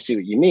 wow, now we see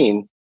what you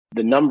mean.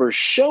 The numbers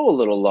show a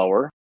little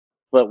lower,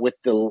 but with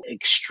the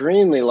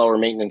extremely lower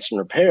maintenance and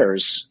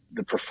repairs,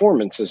 the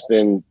performance has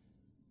been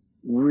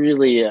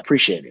really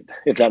appreciated,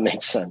 if that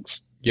makes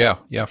sense. Yeah,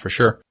 for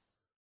sure.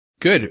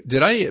 Good.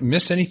 Did I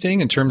miss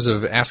anything in terms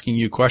of asking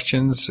you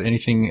questions?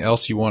 Anything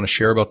else you want to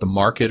share about the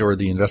market or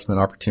the investment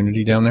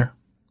opportunity down there?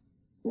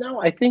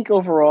 No, I think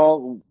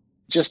overall,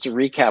 just to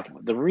recap,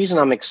 the reason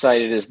I'm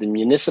excited is the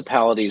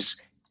municipalities,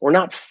 we're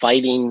not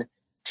fighting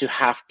to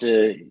have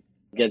to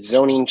get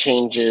zoning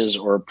changes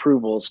or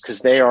approvals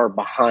because they are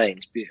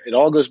behind. It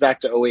all goes back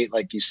to 2008,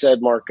 like you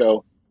said,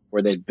 Marco,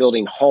 where the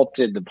building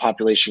halted, the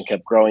population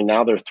kept growing.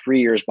 Now they're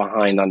 3 years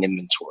behind on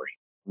inventory.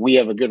 We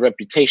have a good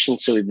reputation,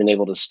 so we've been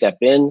able to step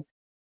in.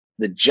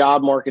 The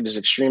job market is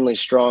extremely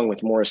strong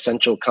with more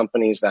essential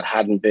companies that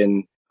hadn't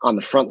been on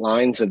the front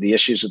lines of the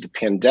issues of the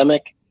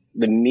pandemic.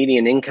 The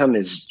median income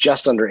is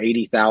just under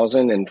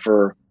 $80,000. And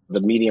for the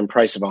median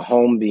price of a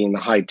home being the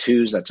high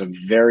twos, that's a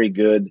very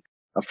good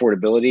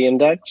affordability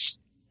index.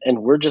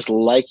 And we're just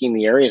liking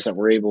the areas that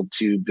we're able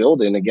to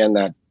build in, again,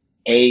 that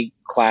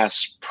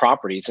A-class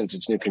property, since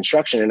it's new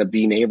construction, in a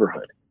B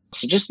neighborhood.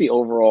 So just the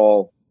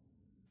overall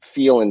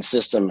feel and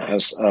system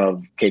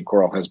of Cape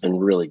Coral has been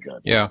really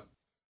good. Yeah.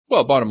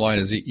 Well, bottom line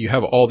is you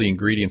have all the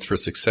ingredients for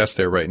success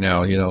there right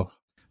now.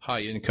 High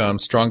income,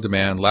 strong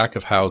demand, lack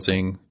of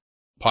housing,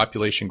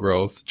 population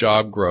growth,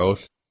 job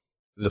growth.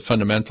 The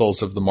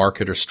fundamentals of the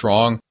market are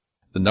strong.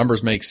 The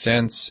numbers make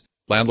sense.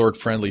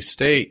 Landlord-friendly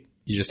state.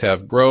 You just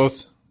have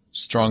growth,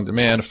 strong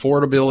demand,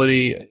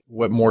 affordability.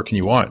 What more can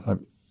you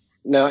want?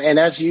 No, and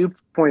as you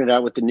pointed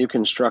out with the new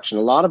construction,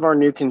 a lot of our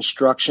new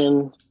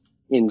construction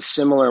in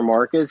similar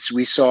markets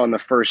we saw in the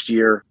first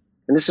year,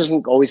 and this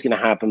isn't always going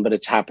to happen, but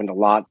it's happened a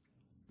lot,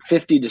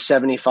 $50 to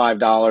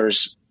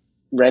 $75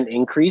 rent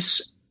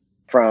increase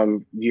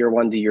from year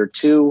one to year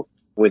two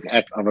with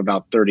of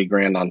about 30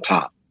 grand on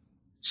top.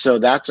 So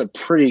that's a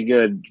pretty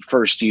good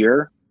first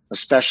year,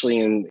 especially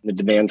in the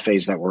demand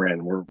phase that we're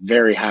in. We're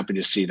very happy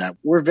to see that.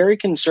 We're very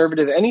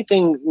conservative.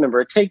 Anything,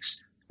 remember, it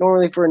takes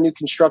normally for a new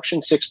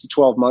construction 6 to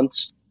 12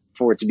 months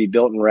for it to be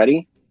built and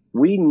ready.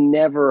 We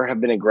never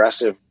have been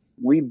aggressive.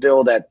 We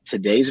build at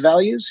today's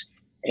values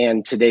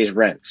and today's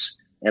rents.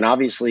 And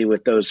obviously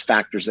with those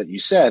factors that you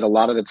said, a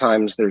lot of the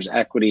times there's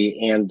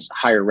equity and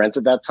higher rent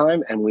at that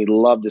time. And we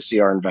love to see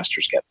our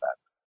investors get that.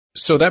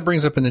 So that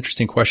brings up an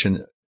interesting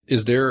question.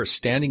 Is there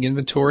standing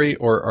inventory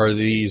or are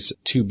these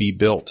to be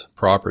built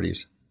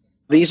properties?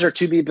 These are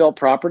to be built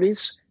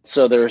properties.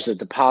 So there's a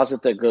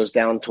deposit that goes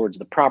down towards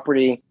the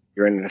property.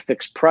 You're in a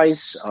fixed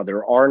price.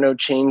 There are no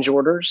change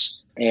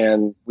orders.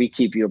 And we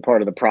keep you a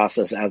part of the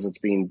process as it's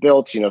being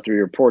built. You know, through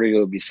your portal,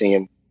 you'll be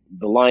seeing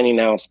the lining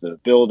outs, the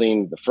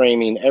building, the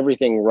framing,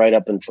 everything right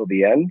up until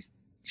the end.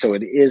 So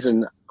it is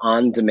an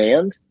on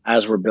demand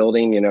as we're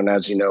building, you know, and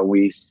as you know,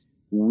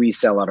 we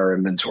sell out our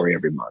inventory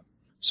every month.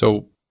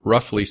 So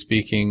roughly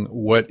speaking,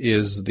 what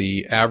is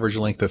the average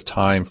length of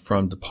time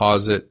from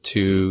deposit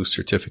to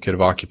certificate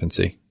of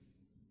occupancy?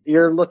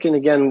 You're looking,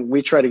 again,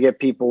 we try to get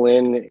people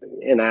in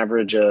an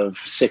average of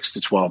 6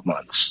 to 12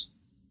 months.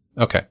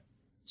 Okay.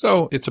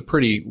 So it's a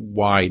pretty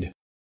wide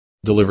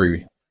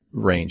delivery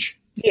range.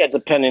 Yeah,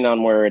 depending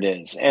on where it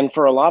is. And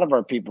for a lot of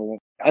our people,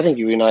 I think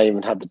you and I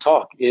even had to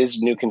talk,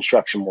 is new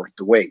construction worth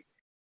the wait?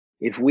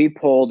 If we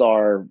pulled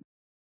our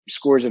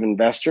scores of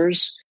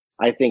investors,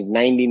 I think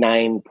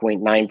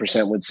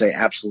 99.9% would say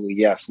absolutely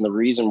yes. And the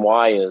reason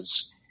why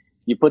is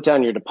you put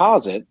down your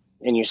deposit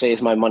and you say,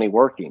 is my money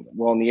working?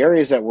 Well, in the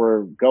areas that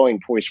we're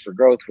going poised for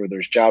growth, where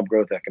there's job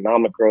growth,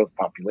 economic growth,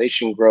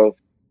 population growth,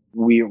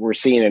 we're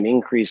seeing an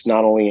increase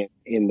not only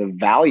in the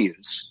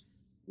values,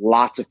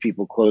 lots of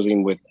people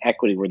closing with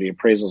equity where the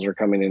appraisals are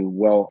coming in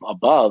well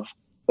above,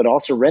 but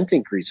also rent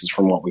increases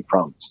from what we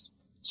promised.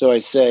 So I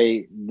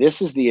say,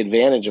 this is the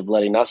advantage of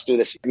letting us do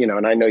this, you know,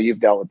 and I know you've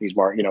dealt with these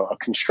more, you know, a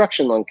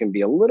construction loan can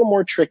be a little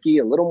more tricky,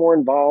 a little more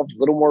involved, a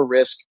little more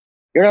risk.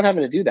 You're not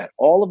having to do that.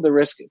 All of the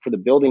risk for the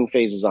building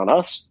phase is on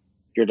us.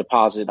 Your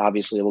deposit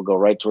obviously will go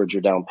right towards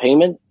your down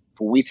payment.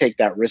 We take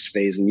that risk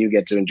phase and you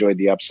get to enjoy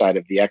the upside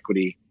of the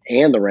equity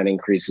and the rent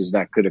increases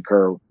that could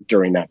occur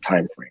during that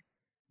time frame.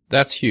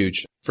 That's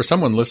huge. For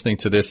someone listening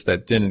to this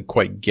that didn't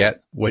quite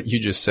get what you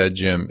just said,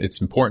 Jim, it's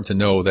important to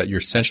know that you're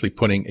essentially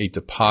putting a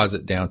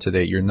deposit down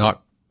today. You're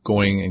not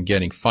going and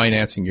getting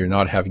financing. You're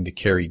not having to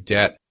carry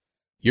debt.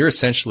 You're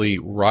essentially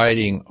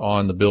riding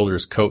on the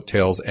builder's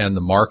coattails and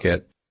the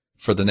market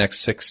for the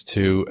next 6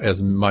 to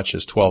as much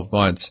as 12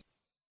 months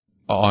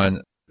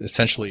on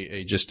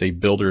essentially just a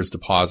builder's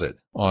deposit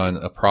on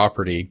a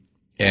property.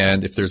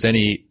 And if there's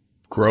any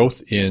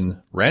growth in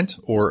rent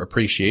or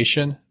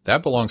appreciation,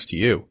 that belongs to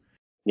you.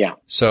 Yeah.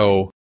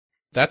 So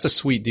that's a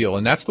sweet deal.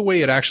 And that's the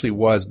way it actually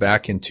was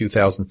back in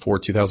 2004,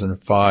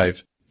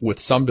 2005 with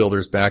some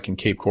builders back in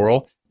Cape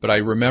Coral. But I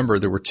remember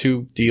there were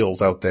 2 deals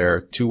out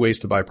there, 2 ways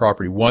to buy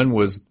property. One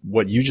was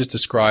what you just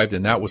described,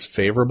 and that was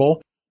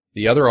favorable.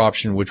 The other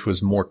option, which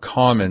was more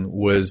common,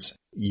 was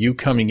you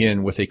coming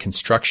in with a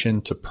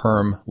construction to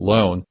perm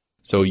loan.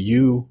 So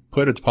you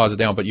put a deposit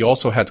down, but you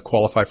also had to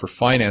qualify for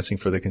financing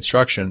for the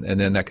construction. And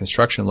then that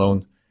construction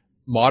loan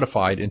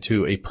modified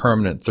into a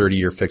permanent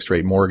 30-year fixed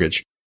rate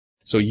mortgage.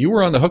 So you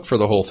were on the hook for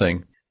the whole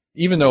thing.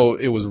 Even though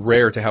it was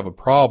rare to have a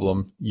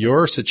problem,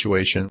 your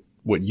situation,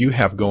 what you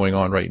have going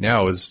on right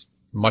now is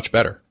much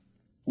better.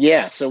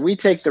 Yeah. So we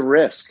take the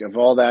risk of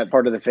all that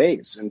part of the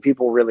phase and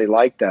people really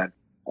like that.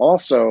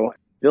 Also,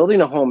 building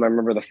a home, I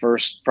remember the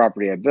first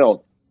property I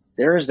built,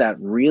 there is that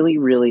really,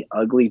 really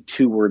ugly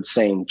 2-word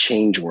saying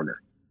change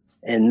order.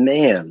 And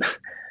man,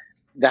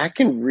 that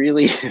can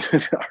really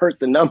hurt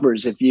the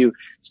numbers if you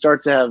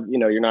start to have, you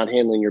know, you're not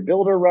handling your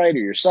builder right or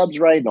your subs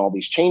right and all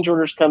these change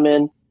orders come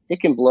in.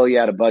 It can blow you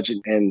out of budget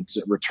and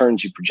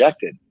returns you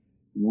projected.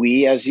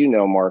 We, as you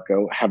know,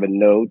 Marco, have a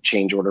no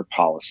change order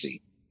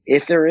policy.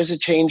 If there is a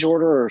change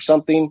order or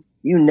something,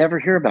 you never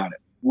hear about it.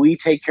 We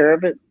take care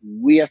of it.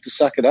 We have to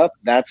suck it up.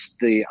 That's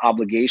the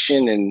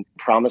obligation and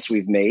promise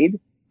we've made.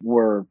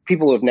 Where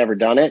people who have never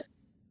done it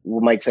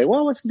might say,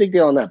 well, what's the big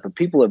deal on that? But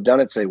people who have done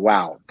it say,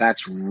 wow,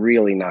 that's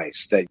really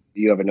nice that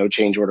you have a no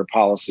change order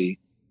policy,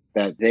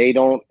 that they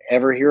don't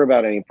ever hear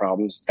about any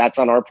problems. That's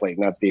on our plate,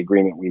 and that's the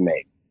agreement we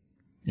made.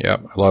 Yeah,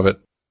 I love it.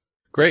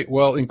 Great.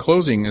 Well, in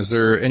closing, is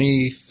there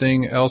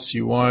anything else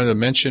you want to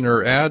mention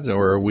or add,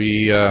 or are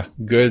we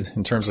good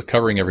in terms of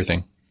covering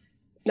everything?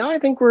 No, I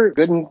think we're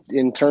good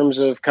in terms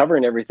of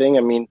covering everything.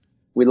 I mean,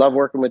 we love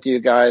working with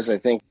you guys. I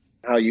think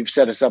how you've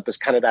set us up as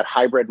kind of that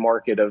hybrid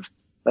market of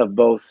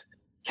both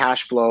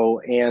cash flow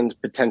and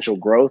potential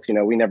growth.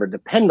 We never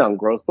depend on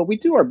growth, but we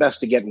do our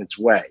best to get in its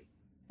way.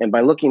 And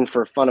by looking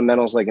for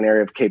fundamentals like an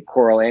area of Cape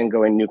Coral and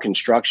going new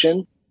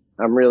construction,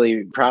 I'm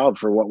really proud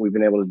for what we've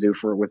been able to do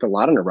with a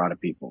lot of Norada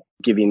people,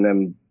 giving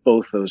them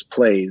both those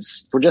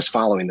plays. We're just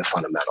following the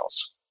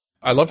fundamentals.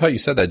 I love how you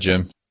said that,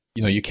 Jim.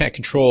 You can't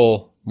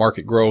control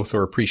market growth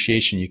or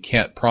appreciation. You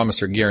can't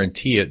promise or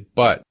guarantee it,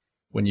 but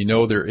when you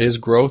know there is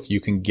growth, you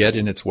can get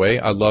in its way.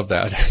 I love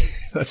that.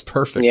 That's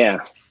perfect. Yeah.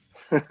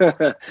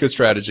 It's good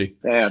strategy.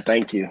 Yeah,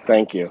 thank you.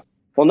 Thank you.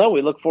 Well, no,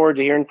 we look forward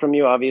to hearing from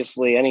you.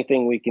 Obviously,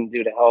 anything we can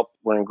do to help,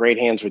 we're in great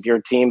hands with your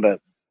team, but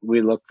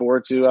we look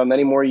forward to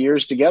many more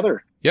years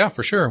together. Yeah,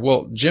 for sure.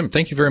 Well, Jim,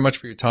 thank you very much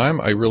for your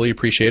time. I really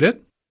appreciate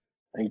it.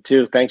 You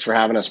too. Thanks for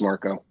having us,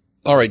 Marco.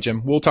 All right,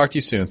 Jim. We'll talk to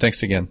you soon.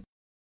 Thanks again.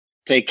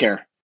 Take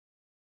care.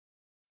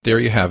 There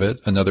you have it.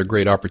 Another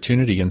great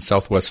opportunity in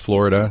Southwest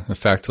Florida. In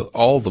fact,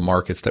 all the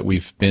markets that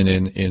we've been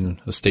in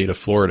the state of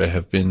Florida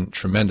have been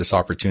tremendous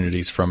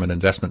opportunities from an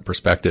investment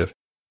perspective.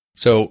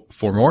 So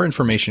for more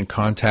information,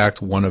 contact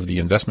one of the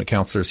investment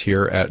counselors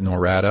here at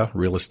Norada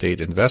Real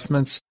Estate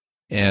Investments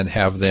and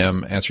have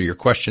them answer your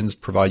questions,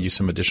 provide you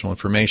some additional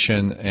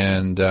information,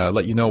 and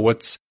let you know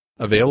what's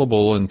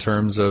available in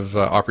terms of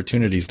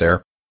opportunities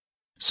there.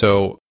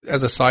 So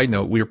as a side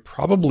note, we're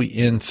probably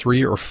in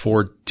 3 or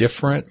 4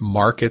 different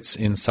markets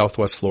in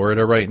Southwest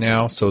Florida right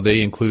now. So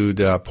they include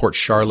Port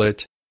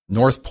Charlotte,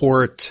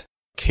 Northport,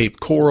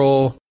 Cape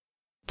Coral,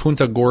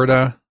 Punta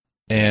Gorda,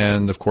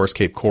 and of course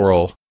Cape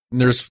Coral.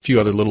 And there's a few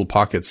other little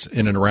pockets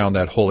in and around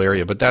that whole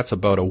area, but that's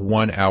about a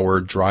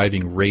 1-hour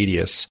driving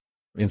radius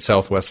in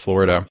Southwest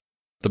Florida.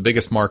 The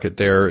biggest market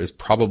there is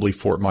probably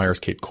Fort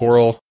Myers, Cape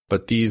Coral,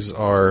 but these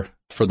are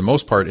for the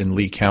most part in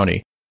Lee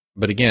County.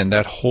 But again,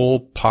 that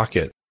whole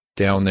pocket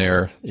down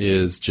there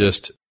is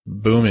just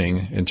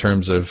booming in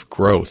terms of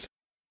growth.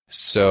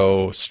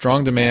 So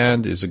strong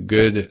demand is a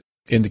good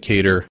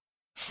indicator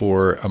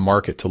for a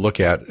market to look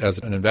at as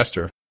an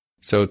investor.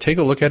 So take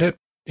a look at it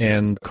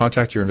and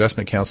contact your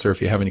investment counselor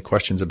if you have any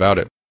questions about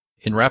it.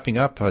 In wrapping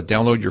up,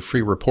 download your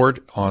free report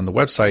on the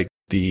website,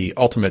 The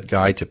Ultimate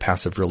Guide to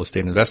Passive Real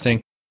Estate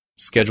Investing.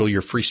 Schedule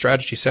your free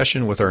strategy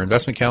session with our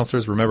investment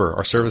counselors. Remember,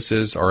 our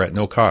services are at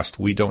no cost.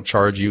 We don't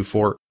charge you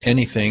for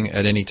anything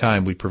at any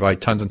time. We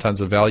provide tons and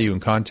tons of value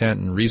and content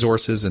and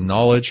resources and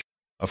knowledge.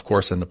 Of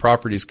course, and the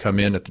properties come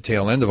in at the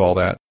tail end of all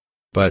that.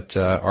 But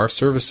our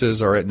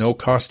services are at no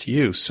cost to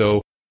you.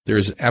 So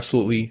there's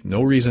absolutely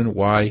no reason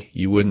why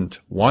you wouldn't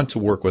want to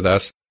work with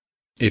us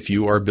if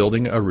you are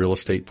building a real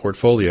estate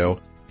portfolio.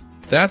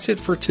 That's it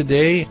for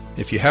today.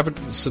 If you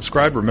haven't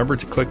subscribed, remember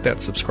to click that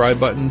subscribe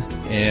button.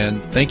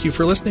 And thank you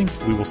for listening.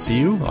 We will see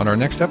you on our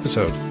next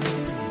episode.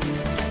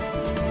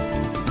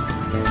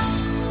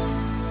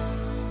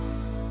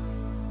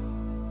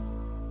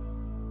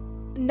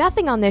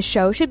 Nothing on this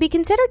show should be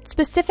considered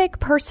specific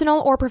personal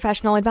or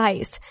professional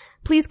advice.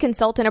 Please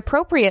consult an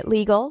appropriate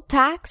legal,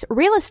 tax,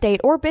 real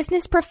estate, or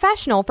business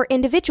professional for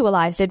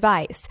individualized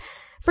advice.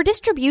 For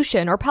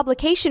distribution or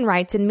publication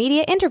rights in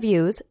media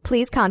interviews,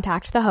 please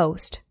contact the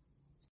host.